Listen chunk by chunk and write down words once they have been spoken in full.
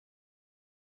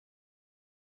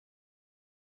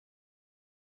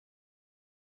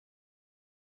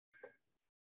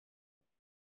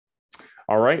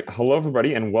All right. Hello,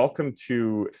 everybody, and welcome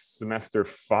to semester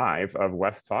 5 of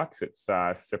WESTalks. It's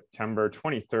September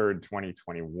 23rd,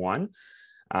 2021.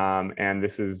 And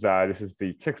this is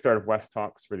the kickstart of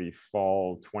WESTalks for the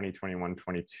fall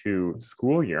 2021-22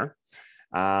 school year.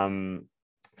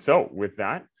 So with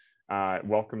that,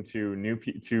 welcome to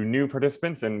new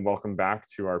participants, and welcome back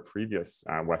to our previous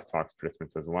WESTalks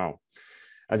participants as well.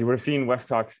 As you would have seen,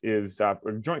 WESTalks is a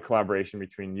joint collaboration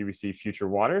between UBC Future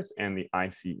Waters and the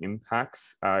IC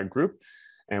Impacts group.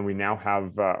 And we now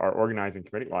have our organizing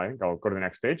committee. Well, I think I'll go to the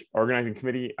next page. Our organizing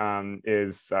committee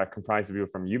is comprised of people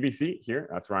from UBC here,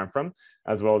 that's where I'm from,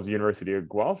 as well as the University of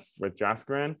Guelph with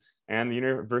Jaskaran and the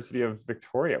University of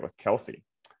Victoria with Kelsey.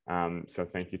 So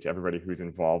thank you to everybody who's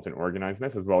involved in organizing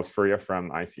this, as well as Furia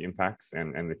from IC Impacts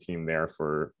and the team there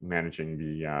for managing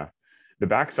the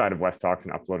backside of WESTalks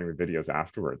and uploading the videos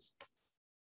afterwards.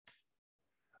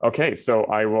 Okay, so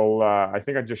I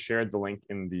think I just shared the link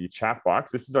in the chat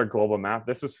box. This is our global map.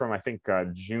 This was from, I think,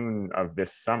 June of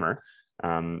this summer.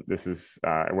 This is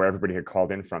where everybody had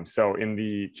called in from. So in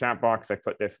the chat box, I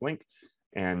put this link.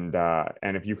 And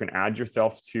if you can add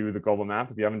yourself to the global map,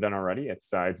 if you haven't done already,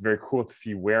 it's very cool to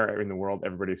see where in the world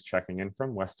everybody's checking in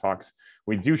from. WESTalks,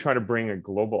 we do try to bring a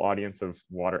global audience of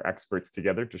water experts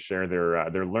together to share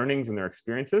their learnings and their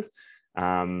experiences.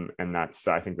 And that's,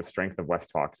 I think, the strength of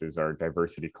WESTalks is our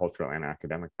diversity, cultural and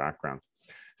academic backgrounds.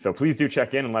 So please do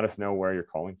check in and let us know where you're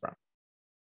calling from.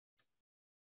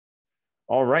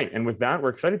 All right, and with that, we're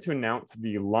excited to announce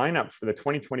the lineup for the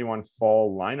 2021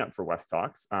 fall lineup for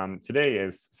WESTalks. Today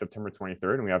is September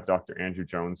 23rd, and we have Dr. Andrew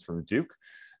Jones from Duke.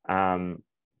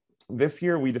 This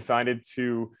year, we decided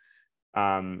to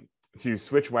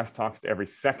switch WESTalks to every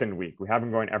second week. We have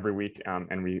been going every week,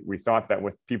 and we thought that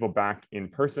with people back in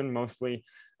person mostly,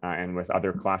 and with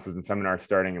other classes and seminars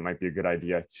starting, it might be a good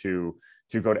idea to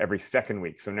go to every second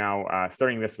week. So now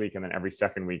starting this week and then every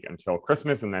second week until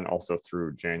Christmas, and then also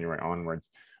through January onwards,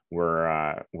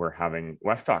 we're having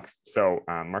WESTalks. So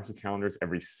mark your calendars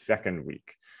every second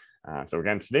week. So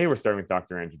again, today we're starting with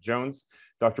Dr. Andrew Jones.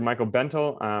 Dr. Michael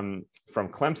Bentel from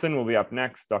Clemson will be up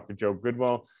next. Dr. Joe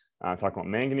Goodwill talking about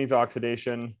manganese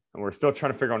oxidation. And we're still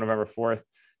trying to figure out November 4th.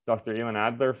 Dr. Elin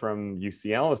Adler from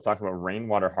UCL is talking about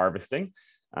rainwater harvesting.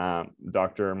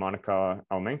 Dr. Monica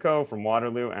Almenko from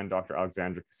Waterloo and Dr.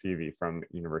 Alexandra Kasivi from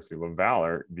University of Laval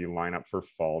are the lineup for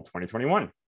fall 2021.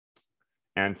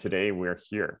 And today we're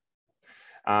here.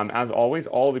 As always,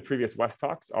 all the previous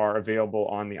WESTalks are available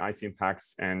on the IC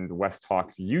Impacts and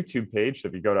WESTalks YouTube page. So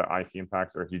if you go to IC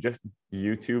Impacts, or if you just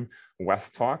YouTube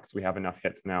WESTalks, we have enough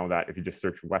hits now that if you just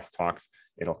search WESTalks,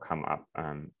 it'll come up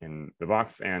in the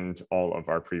box, and all of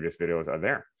our previous videos are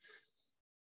there.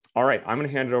 All right, I'm going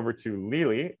to hand it over to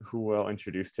Lily, who will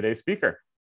introduce today's speaker.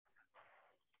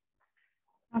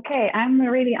 Okay, I'm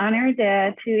really honored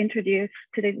to introduce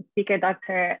today's speaker,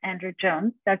 Dr. Andrew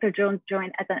Jones. Dr. Jones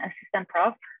joined as an assistant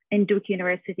prof in Duke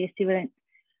University Civil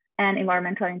and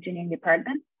Environmental Engineering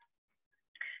Department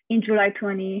in July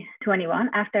 2021,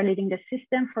 after leading the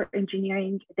System for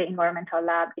Engineering, the Environmental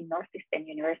Lab in Northeastern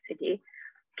University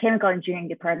Chemical Engineering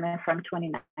Department from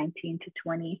 2019 to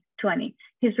 2020.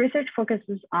 His research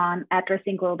focuses on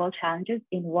addressing global challenges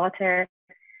in water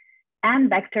and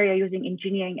bacteria using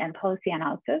engineering and policy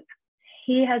analysis.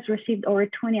 He has received over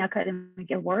 20 academic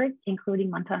awards,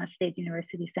 including Montana State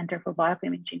University Center for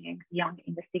Biofilm Engineering's Young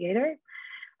Investigator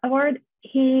Award.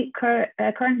 He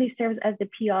currently serves as the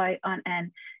PI on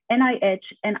an NIH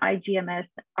and IGMS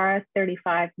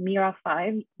R35 MIRA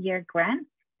 5-year grant.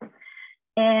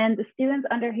 And the students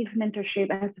under his mentorship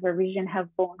and supervision have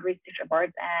won research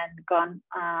awards and gone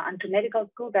on to medical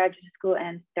school, graduate school,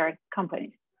 and start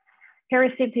companies. He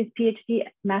received his PhD,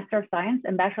 Master of Science,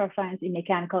 and Bachelor of Science in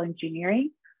Mechanical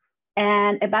Engineering,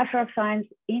 and a Bachelor of Science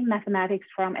in Mathematics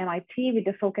from MIT with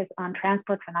a focus on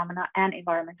transport phenomena and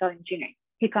environmental engineering.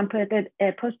 He completed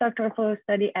a postdoctoral fellow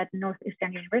study at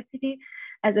Northeastern University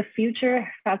as a future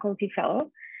faculty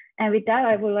fellow. And with that,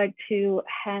 I would like to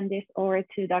hand this over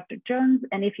to Dr. Jones.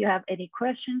 And if you have any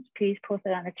questions, please post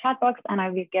it on the chat box, and I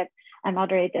will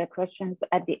moderate the questions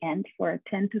at the end for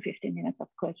 10 to 15 minutes of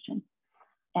question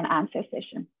and answer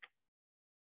session.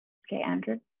 Okay,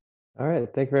 Andrew. All right,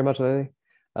 thank you very much, Lily.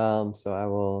 So I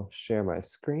will share my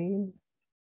screen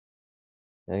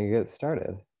and get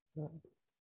started. I'll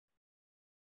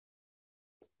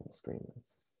screen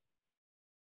this.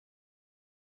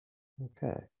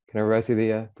 Okay. Can everybody see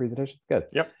the presentation? Good.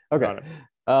 Yep. Okay.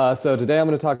 So today I'm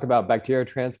going to talk about bacteria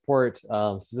transport,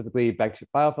 specifically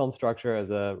biofilm structure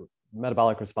as a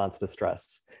metabolic response to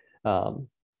stress.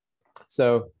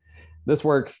 So this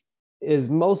work is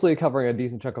mostly covering a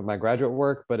decent chunk of my graduate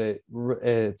work, but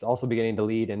it's also beginning to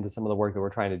lead into some of the work that we're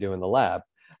trying to do in the lab.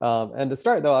 And to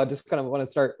start though, I just kind of want to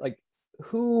start like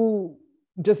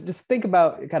just think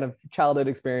about kind of childhood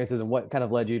experiences and what kind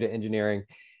of led you to engineering.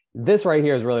 This right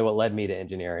here is really what led me to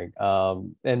engineering,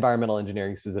 environmental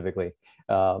engineering specifically.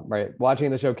 Right,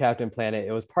 watching the show Captain Planet,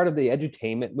 it was part of the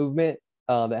edutainment movement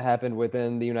that happened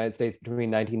within the United States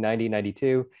between 1990 and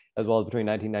 92, as well as between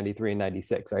 1993 and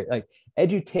 96, right? Like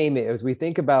edutainment, as we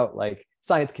think about like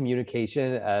science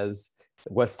communication, as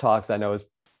WESTalks, I know, is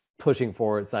pushing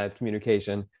forward science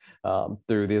communication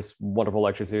through this wonderful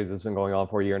lecture series that's been going on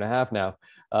for a year and a half now.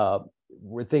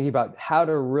 We're thinking about how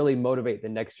to really motivate the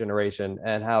next generation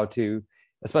and how to,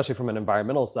 especially from an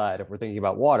environmental side, if we're thinking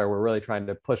about water, we're really trying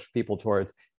to push people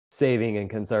towards saving and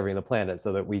conserving the planet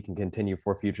so that we can continue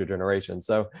for future generations.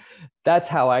 So that's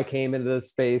how I came into this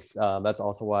space. That's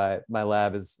also why my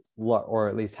lab is, or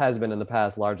at least has been in the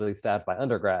past, largely staffed by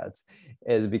undergrads,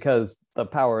 is because the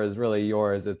power is really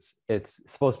yours. It's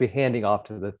supposed to be handing off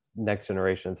to the next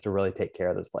generations to really take care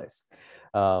of this place.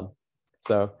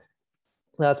 So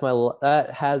that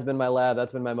has been my lab.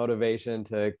 That's been my motivation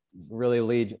to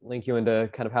really link you into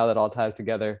kind of how that all ties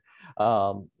together.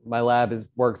 My lab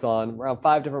works on around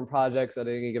 5 different projects at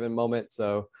any given moment.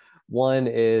 So one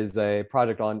is a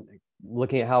project on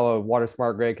looking at how a water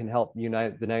smart grid can help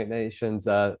unite the United Nations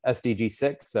SDG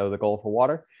 6, so the goal for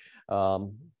water.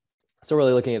 So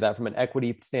really looking at that from an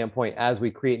equity standpoint as we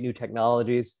create new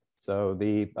technologies. So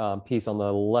the piece on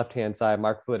the left-hand side,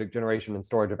 microfluidic generation and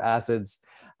storage of acids,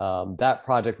 that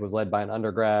project was led by an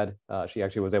undergrad. She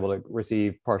actually was able to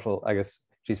receive partial, I guess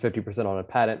she's 50% on a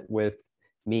patent with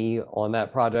me on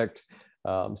that project.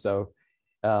 And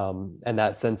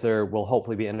that sensor will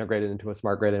hopefully be integrated into a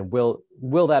smart grid. And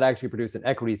will that actually produce an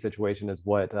equity situation is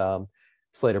what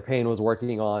Slater Payne was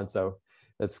working on. So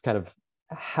that's kind of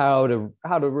how to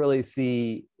really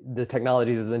see the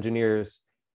technologies as engineers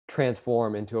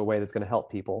transform into a way that's going to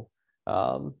help people.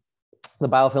 The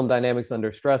biofilm dynamics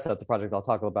under stress, that's a project I'll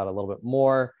talk about a little bit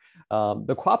more.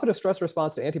 The cooperative stress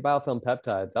response to anti-biofilm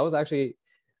peptides, that was actually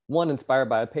one inspired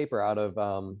by a paper out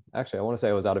of, actually, I want to say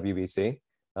it was out of UBC,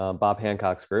 Bob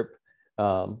Hancock's group.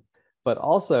 But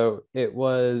also it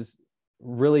was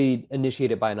really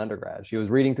initiated by an undergrad. She was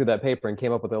reading through that paper and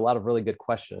came up with a lot of really good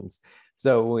questions.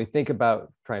 So when we think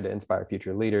about trying to inspire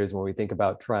future leaders, when we think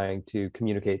about trying to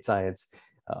communicate science,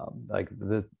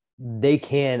 they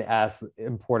can ask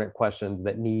important questions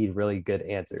that need really good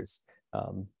answers.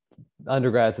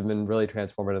 Undergrads have been really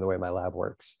transformative in the way my lab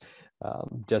works,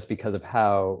 just because of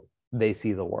how they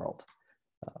see the world.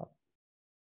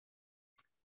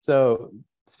 So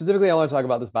specifically, I want to talk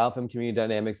about this biofilm community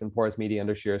dynamics in porous media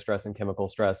under shear stress and chemical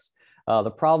stress.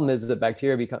 The problem is that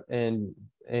bacteria become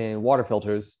in water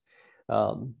filters,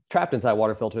 trapped inside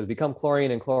water filters, become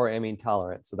chlorine and chloroamine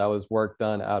tolerant. So that was work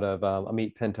done out of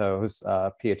Amit Pinto's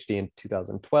PhD in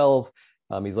 2012.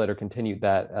 He's later continued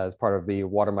that as part of the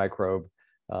water microbe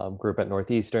group at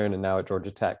Northeastern and now at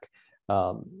Georgia Tech.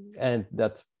 And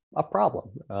that's a problem.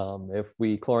 If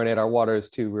we chlorinate our waters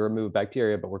to remove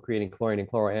bacteria, but we're creating chlorine and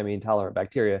chloroamine tolerant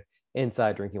bacteria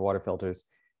inside drinking water filters,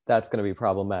 that's going to be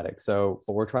problematic. So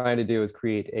what we're trying to do is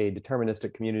create a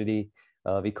deterministic community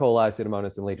of E. coli,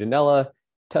 Pseudomonas, and Legionella,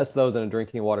 test those in a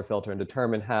drinking water filter and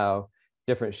determine how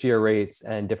different shear rates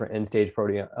and different end-stage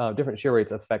protein, different shear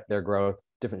rates affect their growth,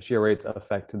 different shear rates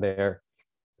affect their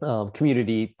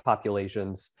community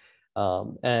populations,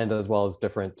 and as well as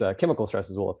different chemical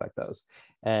stresses will affect those.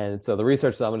 And so the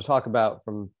research that I'm going to talk about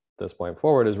from this point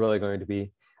forward is really going to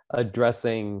be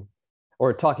addressing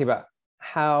or talking about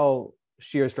how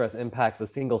shear stress impacts a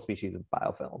single species of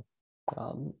biofilm.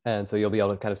 And so you'll be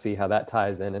able to kind of see how that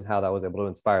ties in and how that was able to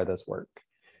inspire this work.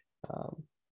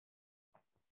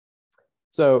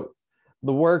 So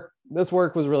this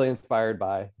work was really inspired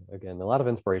by, again, a lot of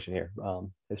inspiration here.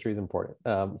 History is important.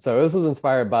 So this was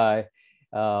inspired by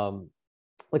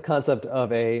the concept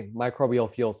of a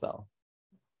microbial fuel cell.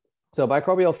 So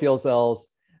microbial fuel cells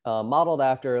modeled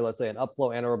after, let's say, an upflow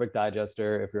anaerobic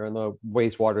digester. If you're in the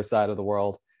wastewater side of the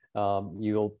world,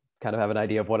 you'll kind of have an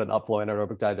idea of what an upflow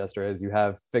anaerobic digester is. You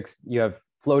have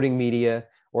floating media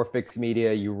or fixed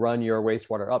media. You run your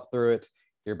wastewater up through it.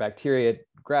 Your bacteria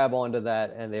grab onto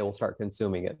that and they will start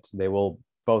consuming it. They will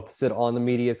both sit on the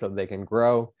media so they can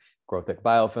grow thick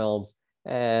biofilms,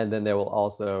 and then they will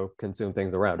also consume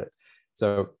things around it.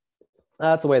 So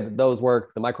that's the way that those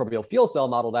work. The microbial fuel cell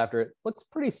modeled after it looks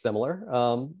pretty similar,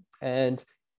 and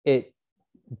it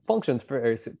functions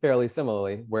fairly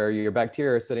similarly, where your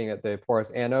bacteria are sitting at the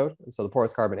porous anode, so the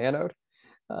porous carbon anode,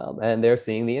 and they're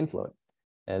seeing the influent.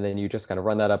 And then you just kind of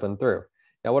run that up and through.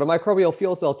 Now, what a microbial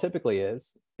fuel cell typically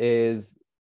is is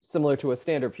similar to a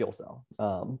standard fuel cell.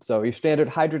 So your standard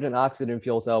hydrogen oxygen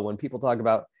fuel cell, when people talk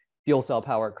about fuel cell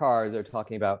powered cars, they're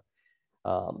talking about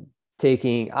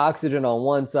taking oxygen on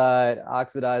one side,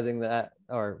 oxidizing that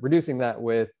or reducing that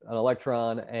with an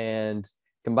electron and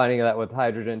combining that with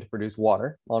hydrogen to produce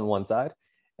water on one side.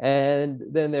 And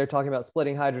then they're talking about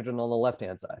splitting hydrogen on the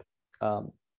left-hand side.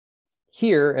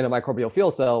 Here in a microbial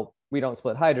fuel cell, we don't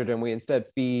split hydrogen. We instead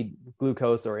feed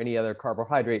glucose or any other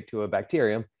carbohydrate to a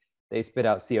bacterium. They spit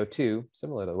out CO2,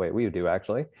 similar to the way we do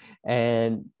actually,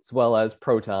 and as well as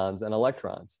protons and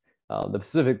electrons. The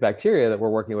specific bacteria that we're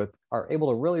working with are able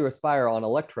to really respire on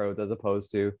electrodes as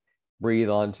opposed to breathe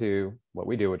onto what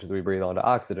we do, which is we breathe onto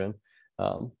oxygen,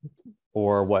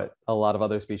 or what a lot of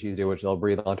other species do, which they'll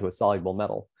breathe onto a soluble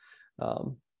metal.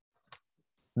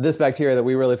 This bacteria that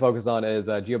we really focus on is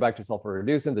Geobacter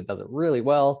sulfur-reducens. It does it really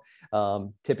well.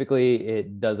 Typically,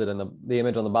 it does it in the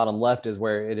image on the bottom left is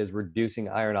where it is reducing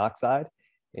iron oxide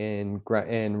in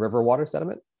river water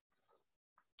sediment.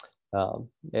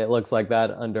 It looks like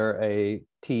that under a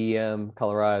TEM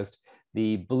colorized.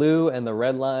 The blue and the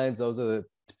red lines, those are the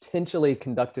potentially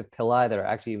conductive pili that are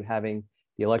actually having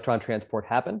the electron transport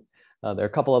happen. There are a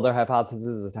couple other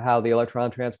hypotheses as to how the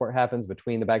electron transport happens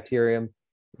between the bacterium,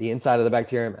 the inside of the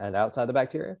bacterium and outside the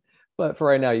bacterium. But for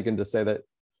right now, you can just say that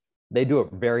they do it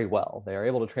very well. They are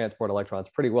able to transport electrons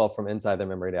pretty well from inside the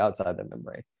membrane to outside the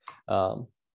membrane.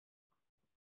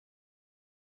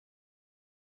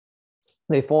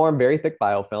 They form very thick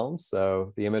biofilms.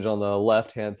 So the image on the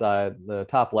left-hand side, the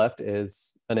top left,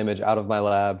 is an image out of my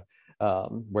lab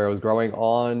where it was growing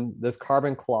on this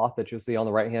carbon cloth that you'll see on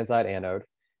the right-hand side anode.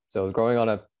 So it was growing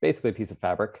on basically a piece of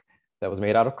fabric that was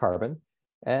made out of carbon.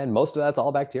 And most of that's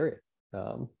all bacteria.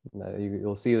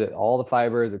 You'll see that all the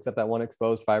fibers, except that one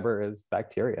exposed fiber, is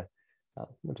bacteria,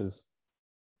 which is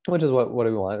what do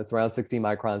we want? It's around 60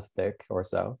 microns thick or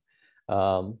so.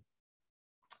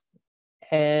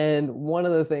 And one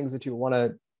of the things that you want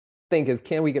to think is,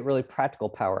 can we get really practical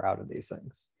power out of these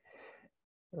things?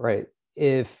 Right?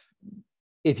 If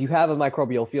you have a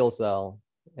microbial fuel cell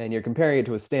and you're comparing it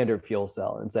to a standard fuel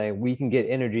cell and saying we can get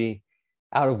energy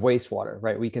out of wastewater,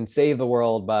 right? We can save the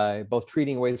world by both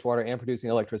treating wastewater and producing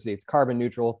electricity. It's carbon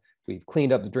neutral. We've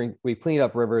cleaned up we've cleaned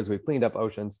up rivers, we've cleaned up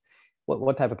oceans.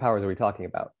 What type of powers are we talking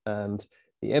about? And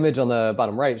the image on the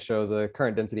bottom right shows a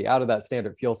current density out of that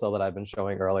standard fuel cell that I've been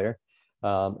showing earlier.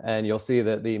 And you'll see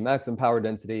that the maximum power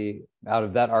density out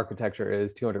of that architecture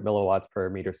is 200 milliwatts per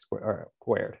meter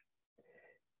squared.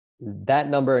 That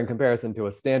number in comparison to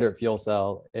a standard fuel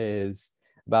cell is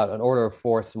about an order of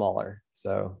 4 smaller.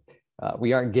 So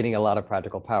we aren't getting a lot of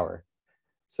practical power.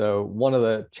 So one of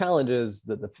the challenges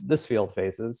that this field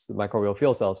faces, the microbial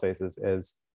fuel cells faces,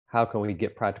 is how can we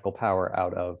get practical power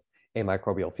out of a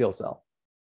microbial fuel cell?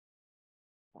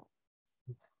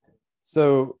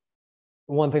 So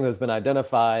one thing that's been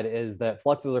identified is that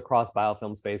fluxes across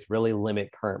biofilm space really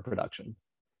limit current production.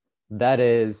 That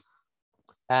is,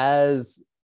 as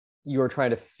you're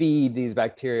trying to feed these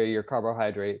bacteria your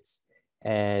carbohydrates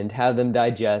and have them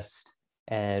digest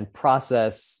and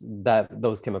process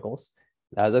those chemicals.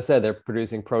 As I said, they're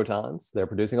producing protons, they're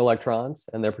producing electrons,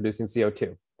 and they're producing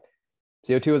CO2.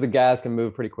 CO2 as a gas can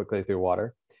move pretty quickly through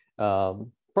water.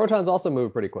 Protons also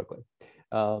move pretty quickly.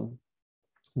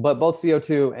 But both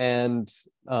CO2 and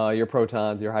your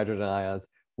protons, your hydrogen ions,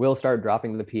 will start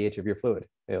dropping the pH of your fluid.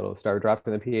 It'll start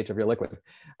dropping the pH of your liquid.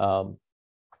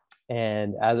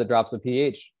 And as it drops the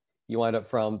pH, you wind up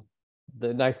from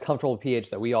the nice comfortable pH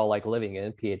that we all like living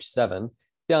in, pH 7,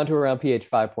 down to around pH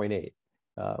 5.8,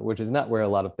 which is not where a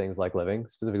lot of things like living.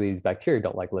 Specifically, these bacteria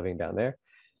don't like living down there.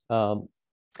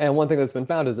 And one thing that's been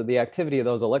found is that the activity of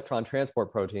those electron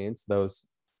transport proteins, the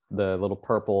little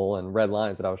purple and red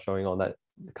lines that I was showing on that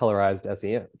colorized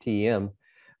TEM,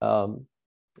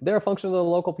 they're a function of the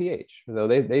local pH. So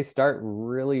they start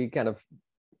really kind of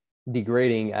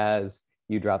degrading as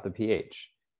you drop the pH.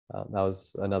 That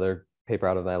was another paper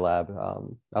out of my lab,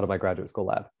 out of my graduate school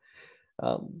lab.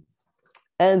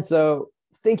 And so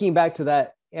thinking back to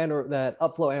that upflow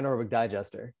anaerobic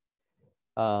digester,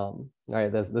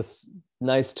 right, this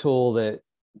nice tool that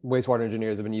wastewater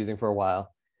engineers have been using for a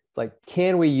while. It's like,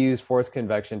 can we use forced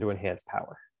convection to enhance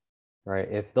power, right?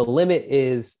 If the limit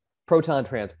is proton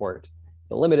transport,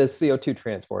 the limit is CO2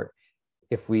 transport,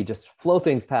 if we just flow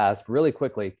things past really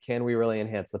quickly, can we really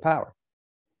enhance the power?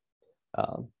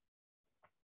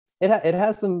 It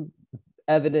has some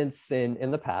evidence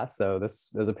in the past. So this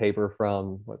is a paper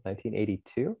from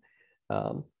 1982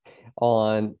 from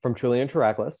Trulli and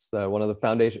Teraklis, one of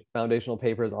the foundational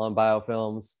papers on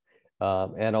biofilms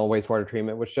and on wastewater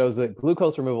treatment, which shows that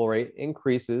glucose removal rate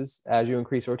increases as you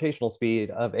increase rotational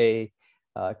speed of a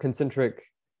concentric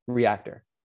reactor.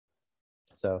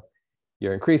 So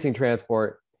you're increasing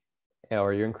transport,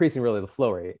 or you're increasing really the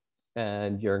flow rate,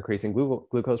 and you're increasing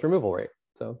glucose removal rate.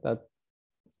 So that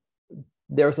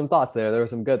there were some thoughts there. There were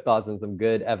some good thoughts and some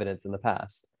good evidence in the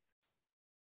past.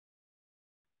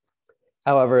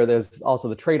 However, there's also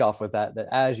the trade-off with that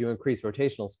as you increase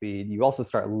rotational speed, you also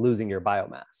start losing your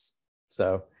biomass.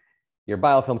 So your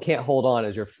biofilm can't hold on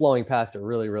as you're flowing past it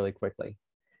really, really quickly,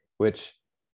 which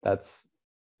that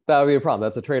would be a problem.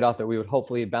 That's a trade-off that we would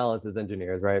hopefully balance as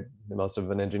engineers, right? Most of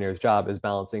an engineer's job is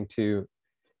balancing two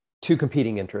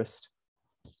competing interests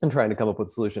and trying to come up with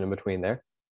a solution in between there.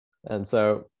 And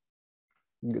so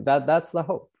that's the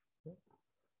hope.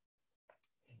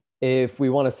 If we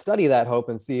want to study that hope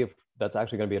and see if that's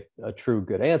actually going to be a true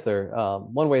good answer,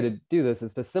 one way to do this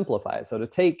is to simplify it. So to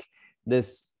take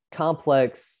this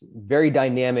complex, very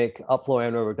dynamic upflow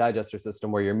anaerobic digester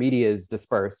system where your media is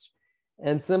dispersed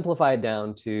and simplify it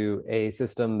down to a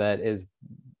system that is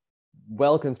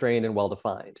well constrained and well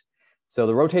defined. So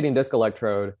the rotating disc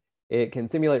electrode, it can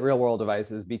simulate real world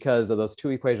devices because of those two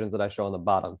equations that I show on the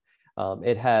bottom.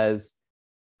 It has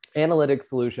analytic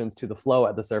solutions to the flow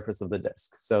at the surface of the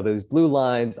disc. So these blue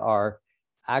lines are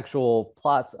actual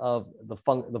plots of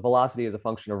the velocity as a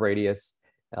function of radius,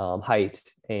 height,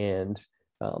 and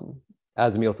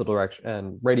azimuthal direction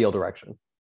and radial direction.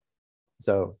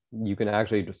 So you can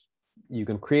actually you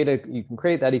can create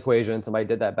that equation. Somebody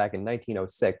did that back in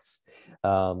 1906,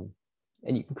 and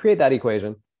you can create that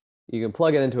equation. You can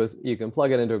plug it into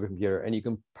a computer, and you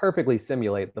can perfectly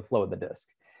simulate the flow of the disc.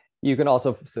 You can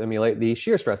also simulate the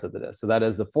shear stress of the disc. So that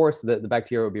is the force that the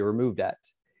bacteria would be removed at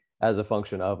as a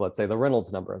function of, let's say, the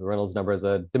Reynolds number. The Reynolds number is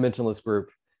a dimensionless group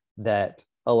that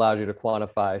allows you to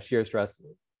quantify shear stress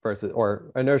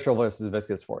or inertial versus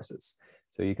viscous forces.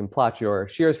 So you can plot your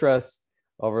shear stress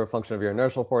over a function of your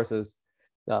inertial forces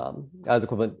as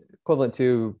equivalent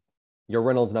to your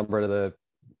Reynolds number to the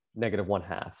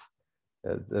 -1/2.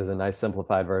 Is a nice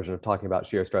simplified version of talking about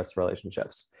shear stress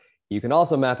relationships. You can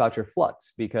also map out your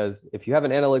flux, because if you have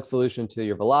an analytic solution to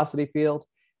your velocity field,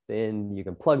 then you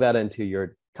can plug that into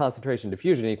your concentration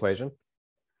diffusion equation,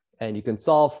 and you can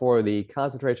solve for the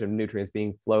concentration of nutrients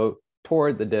being flowed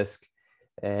toward the disc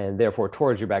and therefore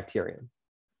towards your bacterium.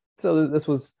 So this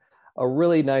was a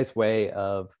really nice way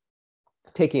of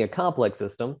taking a complex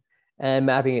system and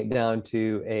mapping it down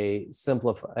to a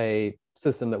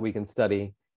system that we can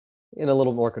study in a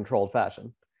little more controlled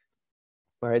fashion.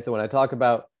 All right, so when I talk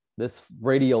about this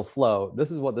radial flow,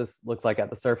 this is what this looks like at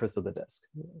the surface of the disc.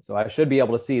 So I should be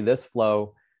able to see this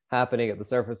flow happening at the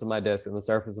surface of my disc and the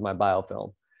surface of my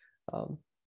biofilm.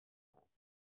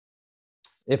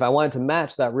 If I wanted to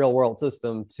match that real world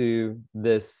system to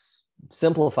this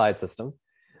simplified system,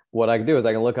 what I can do is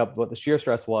I can look up what the shear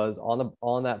stress was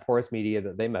on that porous media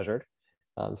that they measured.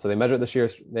 So they measured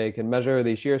they can measure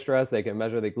the shear stress, they can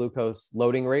measure the glucose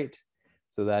loading rate.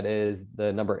 So that is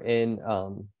the number in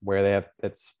where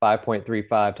it's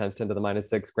 5.35 times 10 to the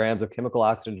 -6 grams of chemical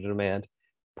oxygen demand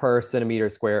per centimeter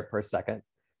square per second.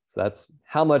 So that's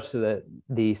how much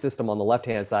the system on the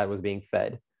left-hand side was being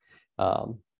fed.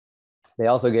 They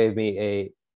also gave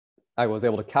me I was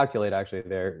able to calculate actually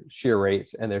their shear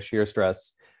rate and their shear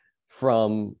stress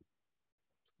from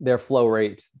their flow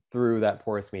rate through that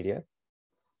porous media.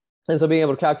 And so being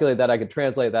able to calculate that, I could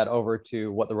translate that over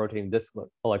to what the rotating disc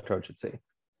electrode should see.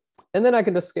 And then I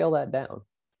can just scale that down,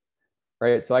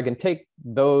 right? So I can take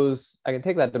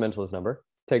that dimensionless number,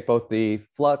 take both the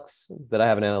flux that I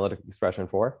have an analytic expression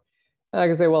for, and I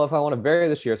can say, well, if I want to vary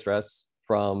the shear stress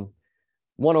from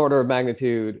 1 order of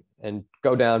magnitude and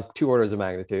go down 2 orders of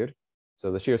magnitude,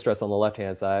 so the shear stress on the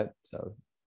left-hand side, so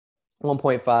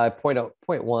 1.5,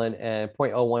 0.1, and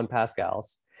 0.01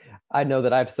 pascals, I know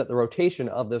that I have to set the rotation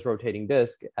of this rotating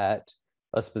disc at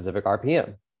a specific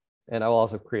RPM. And I will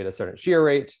also create a certain shear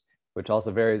rate, which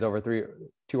also varies over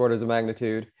 2 orders of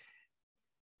magnitude,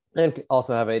 and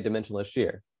also have a dimensionless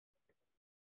shear.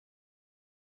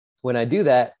 When I do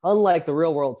that, unlike the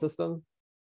real world system,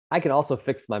 I can also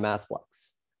fix my mass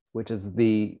flux, which is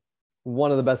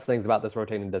one of the best things about this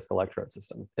rotating disc electrode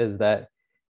system, is that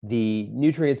the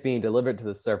nutrients being delivered to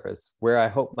the surface where I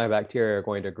hope my bacteria are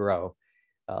going to grow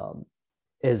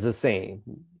is the same,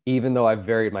 even though I've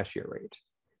varied my shear rate,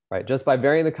 right? Just by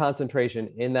varying the concentration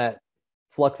in that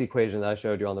flux equation that I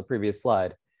showed you on the previous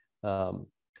slide,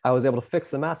 I was able to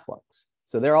fix the mass flux.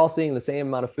 So they're all seeing the same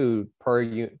amount of food per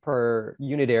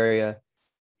unit area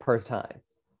per time.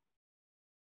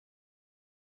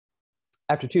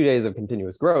 After 2 days of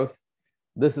continuous growth,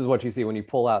 this is what you see when you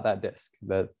pull out that disc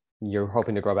that you're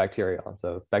hoping to grow bacteria on.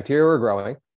 So bacteria were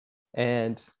growing,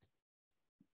 and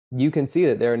you can see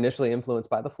that they're initially influenced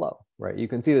by the flow, right? You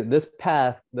can see that this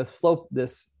path, this flow,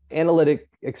 this analytic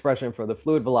expression for the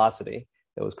fluid velocity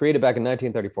that was created back in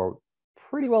 1934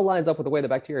 pretty well lines up with the way the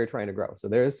bacteria are trying to grow. So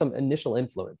there is some initial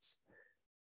influence.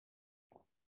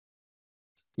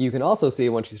 You can also see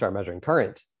once you start measuring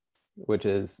current, which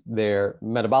is their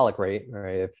metabolic rate,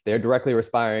 right? If they're directly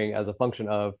respiring as a function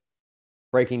of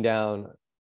breaking down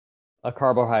a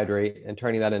carbohydrate and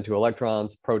turning that into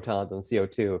electrons, protons, and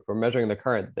CO2, if we're measuring the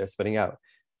current that they're spitting out,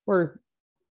 we're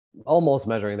almost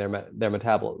measuring their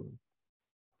metabolism.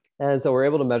 And so we're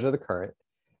able to measure the current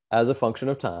as a function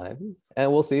of time.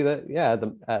 And we'll see that, yeah,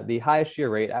 at the highest shear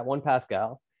rate at 1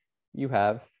 Pascal, you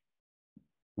have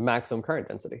maximum current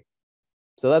density.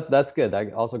 So that's good. I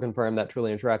also confirmed that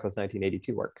Trulli and Chiraco's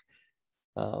 1982 work.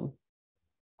 But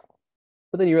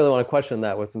then you really want to question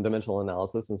that with some dimensional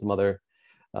analysis and some other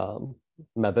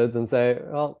methods and say,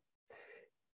 well,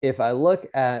 if I look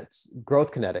at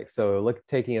growth kinetics, so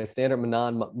taking a standard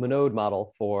Monod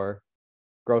model for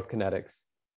growth kinetics,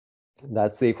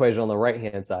 that's the equation on the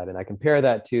right-hand side, and I compare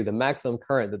that to the maximum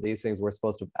current that these things were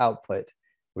supposed to output,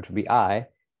 which would be I,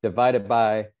 divided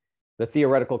by the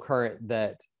theoretical current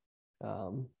that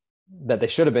they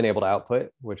should have been able to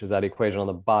output, which is that equation on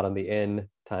the bottom, the N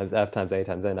times F times A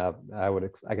times N. I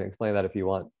can explain that if you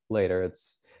want later.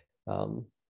 It's a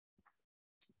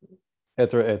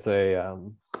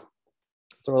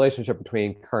relationship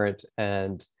between current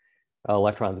and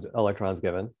electrons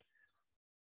given.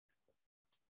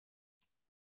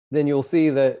 Then you'll see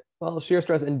that, well, shear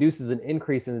stress induces an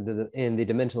increase in the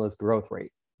dimensionless growth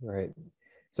rate, right?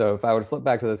 So if I would flip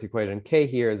back to this equation, K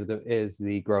here is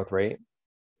the growth rate.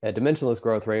 A dimensionless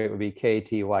growth rate would be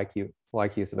KT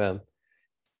YQ sub M.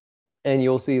 And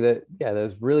you'll see that, yeah,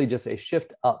 there's really just a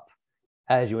shift up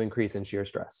as you increase in shear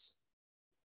stress,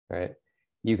 right?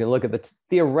 You can look at the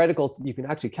theoretical, you can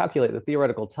actually calculate the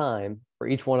theoretical time for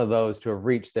each one of those to have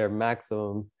reached their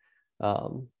maximum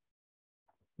growth.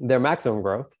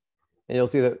 And you'll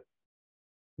see that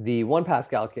the 1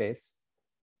 Pascal case,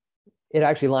 it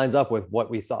actually lines up with what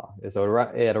we saw. So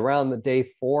at around the day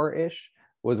 4-ish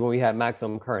was when we had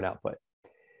maximum current output.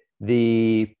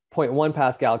 The 0.1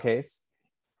 Pascal case,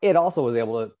 it also was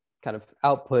able to kind of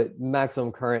output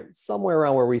maximum current somewhere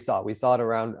around where we saw it. We saw it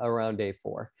around day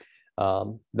 4.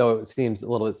 Though it seems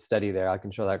a little bit steady there. I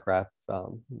can show that graph.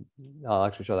 I'll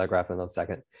actually show that graph in a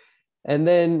second. And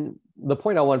then the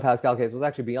 0.01 Pascal case was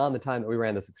actually beyond the time that we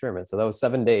ran this experiment. So that was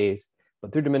 7 days,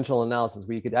 but through dimensional analysis,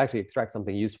 we could actually extract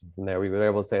something useful from there. We were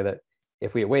able to say that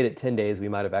if we had waited 10 days, we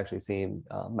might have actually seen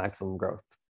maximum growth.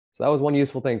 So that was one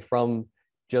useful thing from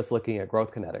just looking at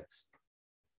growth kinetics.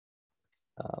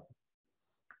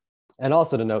 And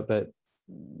also to note that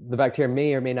the bacteria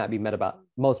may or may not be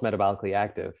most metabolically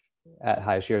active at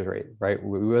high shear rate, right?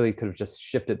 We really could have just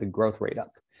shifted the growth rate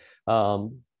up.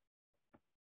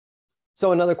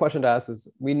 So another question to ask is,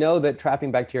 we know that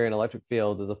trapping bacteria in electric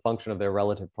fields is a function of their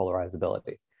relative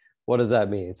polarizability. What does that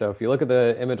mean? So if you look at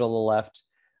the image on the left,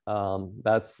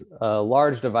 that's a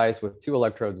large device with 2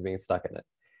 electrodes being stuck in it.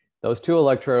 Those 2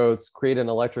 electrodes create an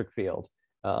electric field.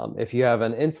 If you have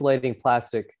an insulating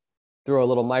plastic through a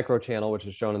little microchannel, which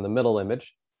is shown in the middle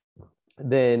image,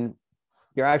 then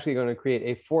you're actually going to create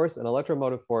a force, an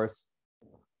electromotive force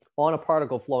on a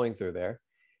particle flowing through there.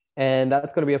 And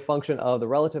that's going to be a function of the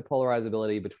relative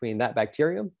polarizability between that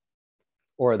bacterium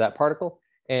or that particle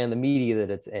and the media that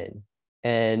it's in.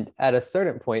 And at a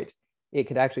certain point, it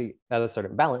could actually, at a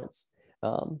certain balance,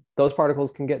 those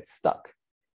particles can get stuck.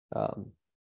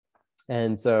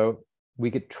 And so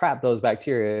we could trap those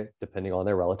bacteria depending on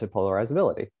their relative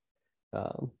polarizability.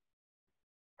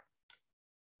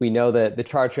 We know that the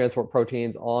charge transport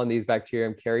proteins on these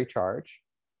bacterium carry charge.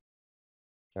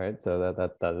 All right, so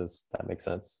that makes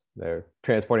sense. They're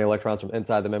transporting electrons from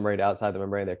inside the membrane to outside the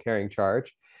membrane. They're carrying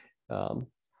charge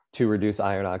to reduce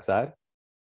iron oxide.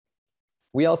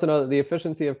 We also know that the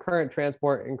efficiency of current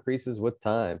transport increases with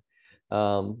time.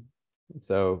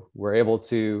 So we're able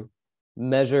to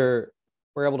measure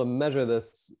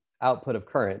this output of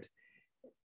current.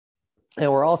 And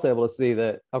we're also able to see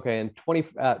that, okay, in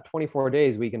 24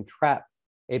 days, we can trap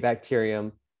a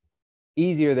bacterium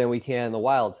easier than we can the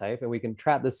wild type, and we can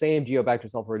trap the same Geobacter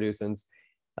sulfur-reducens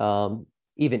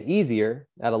even easier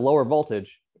at a lower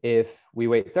voltage if we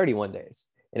wait 31 days.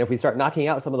 And if we start knocking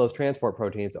out some of those transport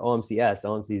proteins, OMCS,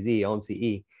 OMCZ,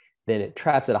 OMCE, then it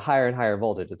traps at a higher and higher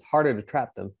voltage. It's harder to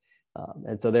trap them.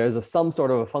 And so there's some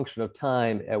sort of a function of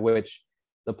time at which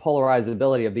the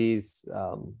polarizability of these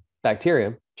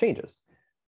bacterium changes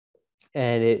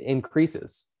and it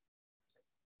increases.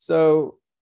 So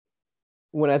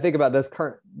when I think about this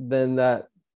current, then that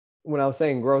when I was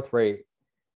saying growth rate,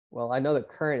 Well, I know that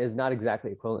current is not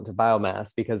exactly equivalent to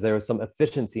biomass because there was some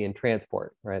efficiency in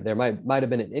transport, right? There might have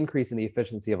been an increase in the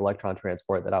efficiency of electron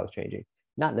transport that I was changing,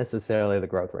 not necessarily the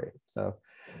growth rate. So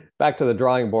back to the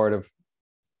drawing board of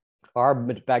our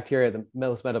bacteria, the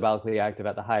most metabolically active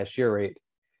at the highest shear rate.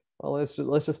 Well, let's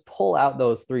just pull out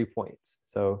those 3 points.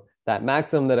 So that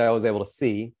maximum that I was able to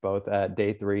see both at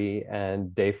day 3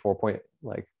 and day 4 point,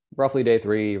 like roughly day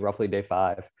 3, roughly day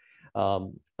 5,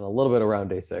 and a little bit around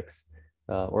day 6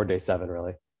 or day 7,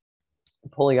 really.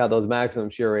 Pulling out those maximum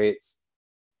shear rates,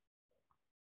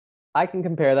 I can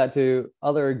compare that to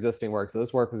other existing work. So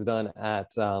this work was done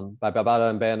at by Babada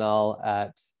and Banal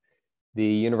at the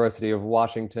University of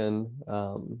Washington.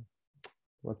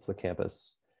 What's the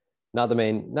campus? Not the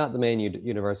main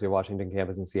University of Washington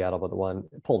campus in Seattle, but the one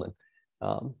Pullman.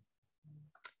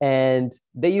 And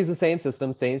they use the same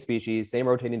system, same species, same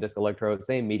rotating disc electrode,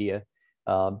 same media.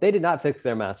 They did not fix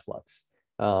their mass flux.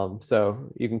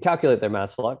 So you can calculate their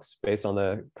mass flux based on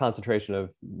the concentration of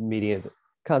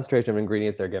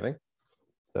ingredients they're giving.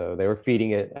 So they were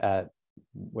feeding it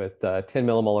with 10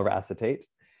 millimolar of acetate.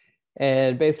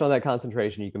 And based on that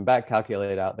concentration, you can back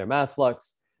calculate out their mass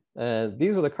flux.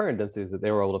 These were the current densities that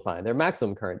they were able to find, their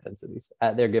maximum current densities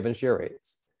at their given shear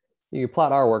rates. You can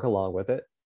plot our work along with it.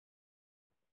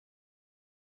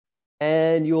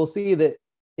 And you will see that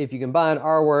if you combine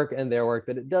our work and their work,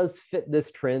 that it does fit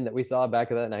this trend that we saw back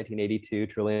in that 1982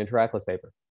 Trillian Terraclus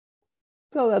paper.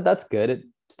 So that's good. It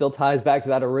still ties back to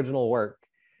that original work,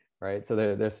 right? So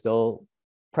there's still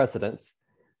precedents.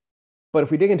 But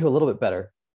if we dig into a little bit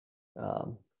better,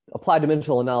 apply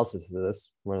dimensional analysis to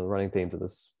this, one of the running themes of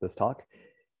this talk,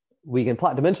 we can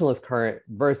plot dimensionless current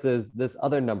versus this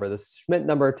other number, the Schmidt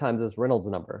number times this Reynolds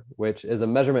number, which is a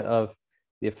measurement of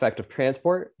the effect of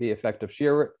transport, the effect of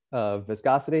shear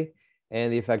viscosity,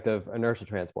 and the effect of inertial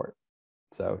transport.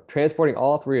 So transporting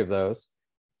all 3 of those,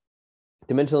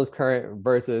 dimensionless current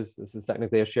versus, this is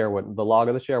technically a Sherwood, the log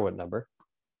of the Sherwood number.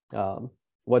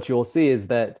 What you will see is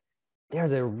that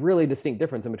there's a really distinct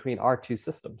difference in between our 2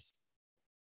 systems.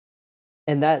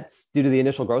 And that's due to the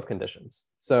initial growth conditions.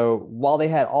 So while they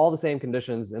had all the same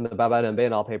conditions in the Babada and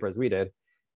Banal paper as we did,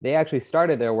 they actually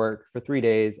started their work for 3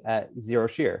 days at 0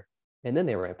 shear, and then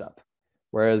they ramped up.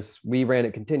 Whereas we ran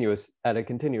it at a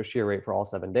continuous shear rate for all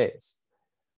 7 days.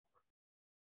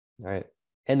 All right.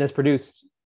 And this produced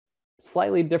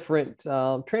slightly different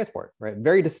transport, right?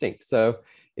 Very distinct. So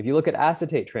if you look at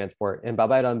acetate transport in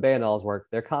Babada and Banal's work,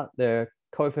 their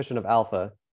coefficient of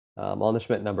alpha on the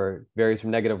Schmidt number varies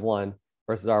from -1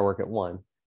 versus our work at 1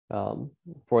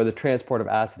 for the transport of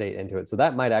acetate into it. So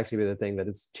that might actually be the thing that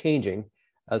is changing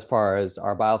as far as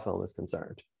our biofilm is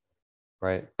concerned,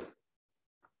 right?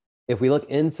 If we look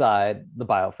inside the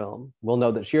biofilm, we'll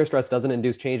know that shear stress doesn't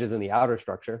induce changes in the outer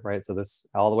structure, right? So this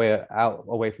all the way out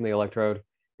away from the electrode,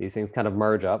 these things kind of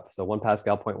merge up. So 1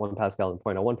 Pascal, 0.1 Pascal, and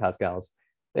 0.01 Pascals,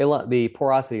 the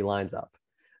porosity lines up.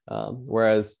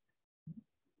 Whereas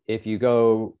if you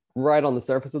go right on the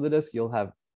surface of the disc, you'll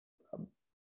have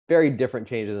very different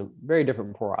changes, very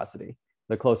different porosity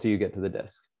the closer you get to the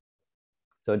disc.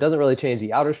 So it doesn't really change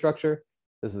the outer structure.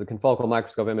 This is a confocal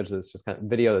microscope image that's just kind of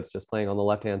video that's just playing on the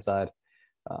left-hand side.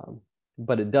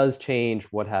 But it does change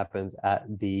what happens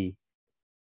in the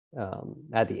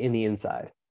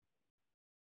inside.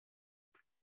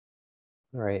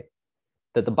 All right.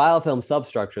 That the biofilm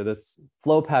substructure, this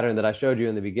flow pattern that I showed you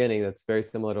in the beginning, that's very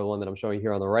similar to the one that I'm showing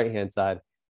here on the right-hand side,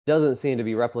 doesn't seem to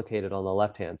be replicated on the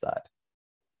left-hand side.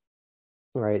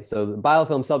 All right, so the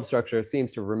biofilm substructure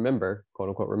seems to remember, quote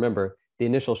unquote, remember the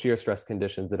initial shear stress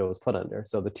conditions that it was put under.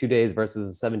 So the 2 days versus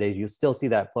the 7 days, you still see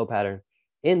that flow pattern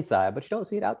inside, but you don't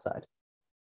see it outside.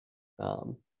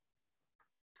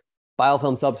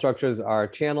 Biofilm substructures are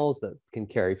channels that can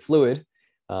carry fluid.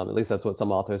 At least that's what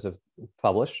some authors have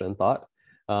published and thought.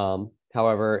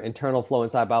 However, internal flow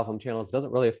inside biofilm channels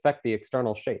doesn't really affect the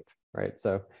external shape, right?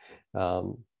 So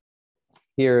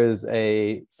here is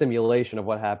a simulation of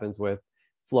what happens with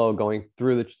flow going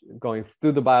through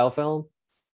the biofilm,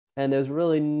 and there's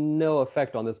really no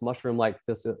effect on this mushroom-like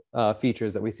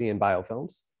features that we see in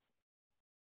biofilms.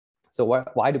 So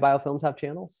why do biofilms have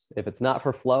channels? If it's not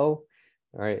for flow,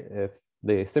 all right, if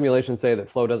the simulations say that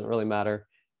flow doesn't really matter,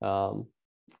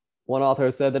 one author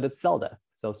said that it's cell death.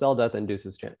 So cell death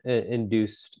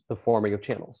induced the forming of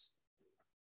channels.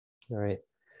 All right.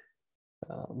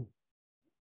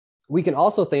 We can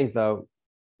also think, though,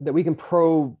 that we can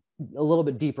probe a little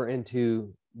bit deeper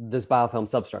into this biofilm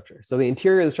substructure. So the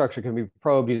interior of the structure can be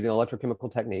probed using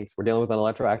electrochemical techniques. We're dealing with an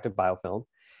electroactive biofilm.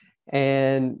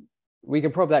 And we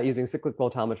can probe that using cyclic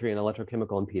photometry and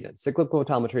electrochemical impedance. Cyclic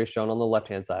photometry is shown on the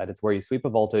left-hand side. It's where you sweep a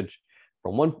voltage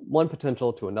from one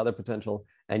potential to another potential,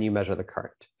 and you measure the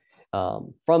current.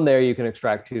 From there, you can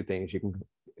extract two things. You can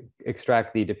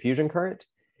extract the diffusion current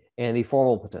and the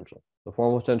formal potential. The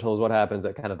formal potential is what happens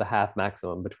at kind of the half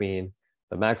maximum between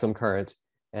the maximum current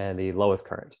and the lowest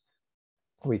current.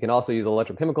 We can also use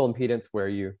electrochemical impedance, where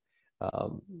your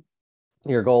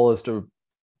goal is to,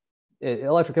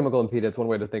 electrochemical impedance, one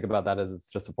way to think about that is it's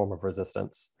just a form of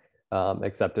resistance,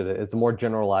 except it's a more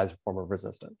generalized form of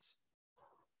resistance.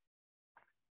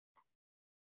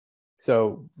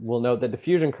 So we'll note that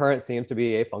diffusion current seems to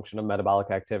be a function of metabolic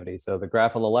activity. So the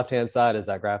graph on the left-hand side is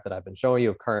that graph that I've been showing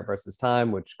you of current versus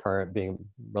time, which current being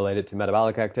related to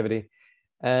metabolic activity.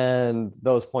 And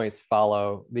those points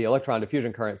follow, the electron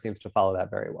diffusion current seems to follow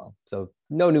that very well. So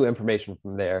no new information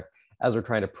from there as we're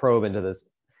trying to probe into this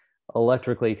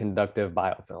electrically conductive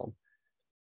biofilm.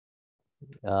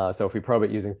 So if we probe it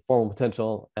using formal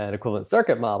potential and equivalent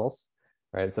circuit models,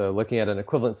 right? So looking at an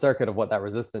equivalent circuit of what that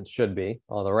resistance should be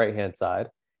on the right-hand side.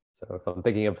 So if I'm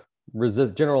thinking of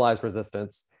generalized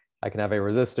resistance, I can have a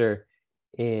resistor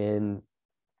in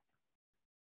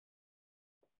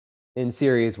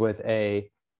series with a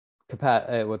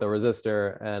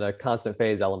resistor and a constant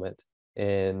phase element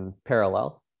in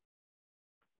parallel.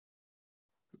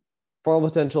 Formal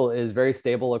potential is very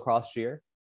stable across shear,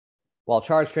 while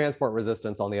charge transport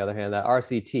resistance, on the other hand, that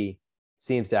RCT,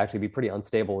 seems to actually be pretty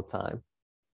unstable with time.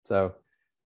 So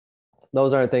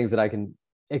those aren't things that I can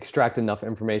extract enough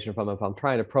information from if I'm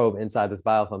trying to probe inside this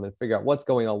biofilm and figure out what's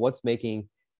going on, what's making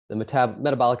the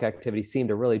metabolic activity seem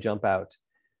to really jump out.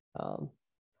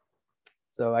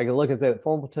 So I can look and say that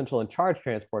formal potential and charge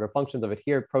transport are functions of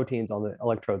adhered proteins on the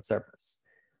electrode surface,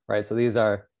 right? So these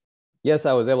are, yes,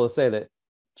 I was able to say that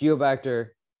Geobacter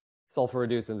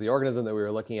sulfur-reducens, the organism that we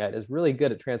were looking at, is really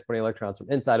good at transporting electrons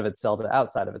from inside of its cell to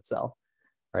outside of its cell,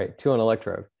 right, to an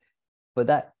electrode. But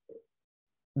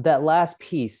that last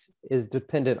piece is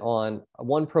dependent on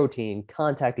one protein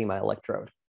contacting my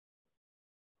electrode,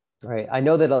 right? I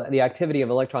know that the activity of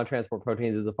electron transport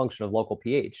proteins is a function of local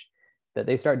pH, that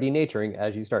they start denaturing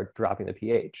as you start dropping the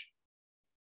pH.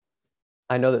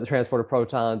 I know that the transport of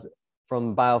protons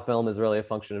from biofilm is really a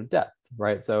function of depth,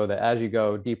 right? So that as you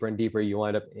go deeper and deeper, you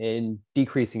wind up in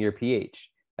decreasing your pH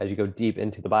as you go deep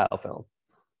into the biofilm,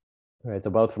 right? So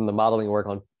both from the modeling work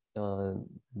on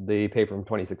the paper from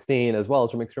 2016, as well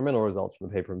as from experimental results from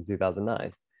the paper from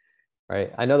 2009,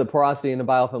 right? I know that porosity in a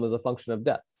biofilm is a function of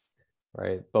depth,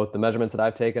 right? Both the measurements that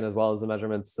I've taken, as well as the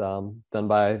measurements done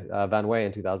by Van Wey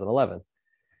in 2011,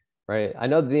 right? I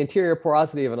know that the interior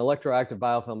porosity of an electroactive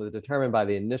biofilm is determined by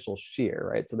the initial shear,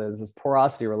 right? So there's this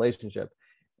porosity relationship.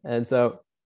 And so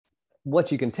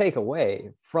what you can take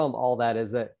away from all that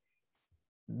is that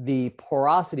the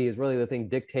porosity is really the thing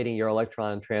dictating your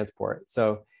electron transport.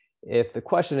 So if the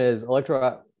question is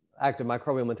electroactive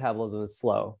microbial metabolism is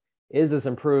slow, is this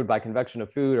improved by convection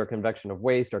of food or convection of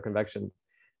waste or convection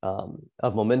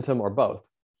of momentum or both?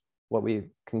 What we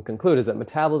can conclude is that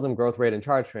metabolism, growth rate, and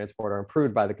charge transport are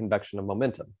improved by the convection of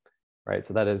momentum, right?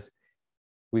 So that is,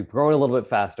 we've grown a little bit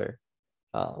faster.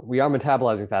 We are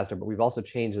metabolizing faster, but we've also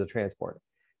changed the transport.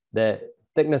 That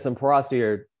thickness and porosity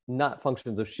are not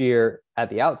functions of shear at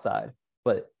the outside,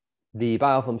 but the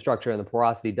biofilm structure and the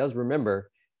porosity does remember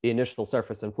the initial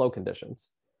surface and flow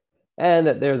conditions. And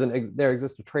that there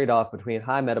exists a trade-off between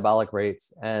high metabolic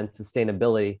rates and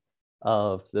sustainability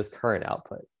of this current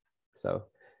output. So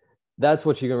that's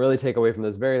what you can really take away from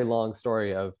this very long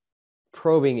story of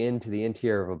probing into the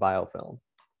interior of a biofilm.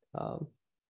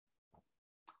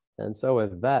 And so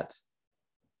with that,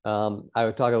 I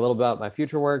would talk a little about my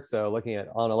future work. So looking at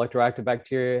on electroactive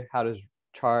bacteria, how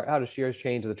does shears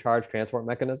change the charge transport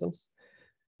mechanisms,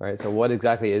 right? So what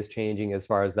exactly is changing as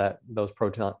far as those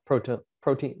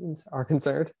proteins are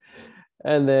concerned?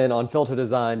 And then on filter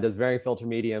design, does varying filter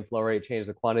media and flow rate change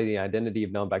the quantity and identity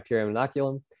of known bacterium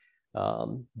inoculum?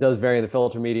 Does varying the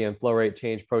filter media and flow rate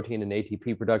change protein and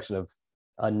ATP production of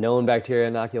a known bacteria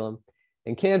inoculum?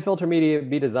 And can filter media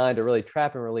be designed to really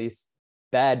trap and release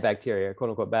bad bacteria, quote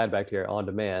unquote bad bacteria, on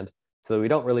demand, so that we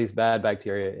don't release bad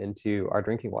bacteria into our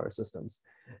drinking water systems,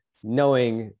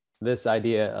 knowing this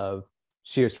idea of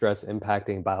shear stress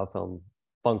impacting biofilm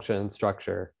function,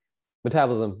 structure,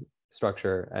 metabolism,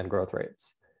 structure, and growth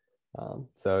rates.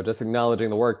 So just acknowledging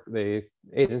the work, the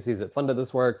agencies that funded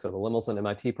this work, so the Lemelson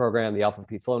MIT program, the Alfred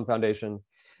P. Sloan Foundation,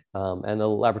 and the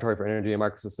Laboratory for Energy and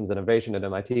Microsystems Innovation at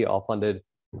MIT all funded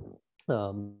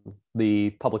the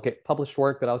published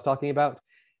work that I was talking about,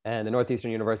 and the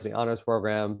Northeastern University Honors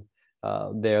Program.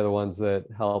 They're the ones that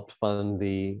helped fund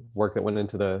the work that went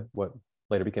into what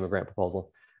later became a grant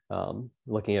proposal,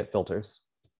 looking at filters.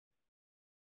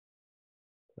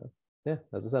 So, yeah,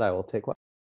 as I said, I will take questions.